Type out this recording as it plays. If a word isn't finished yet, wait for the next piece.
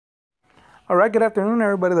All right, good afternoon,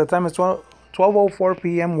 everybody. The time is 12:04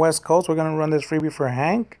 p.m. West Coast. We're going to run this freebie for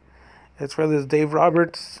Hank. It's for this Dave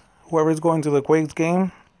Roberts, whoever's going to the Quakes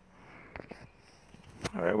game.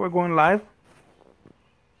 All right, we're going live.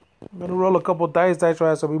 I'm going to roll a couple dice. Dice roll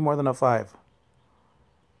has to be more than a 5.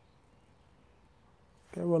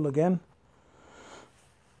 Okay, roll again.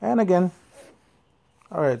 And again.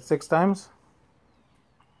 All right, 6 times.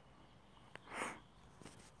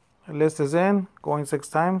 The list is in, going 6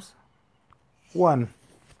 times. 1,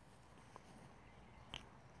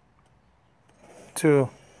 2,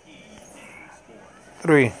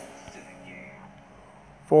 3,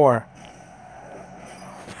 4,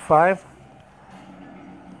 5.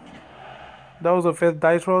 That was the 5th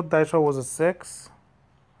dice roll. Dice roll was a 6.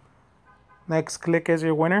 Next click is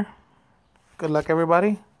your winner. Good luck,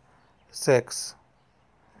 everybody. 6.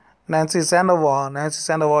 Nancy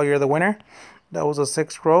Sandoval, you're the winner. That was a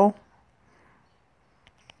 6th roll.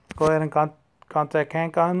 Go ahead and contact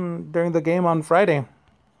Hank during the game on Friday.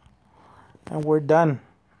 And we're done.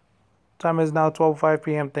 Time is now 12:05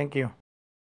 p.m. Thank you.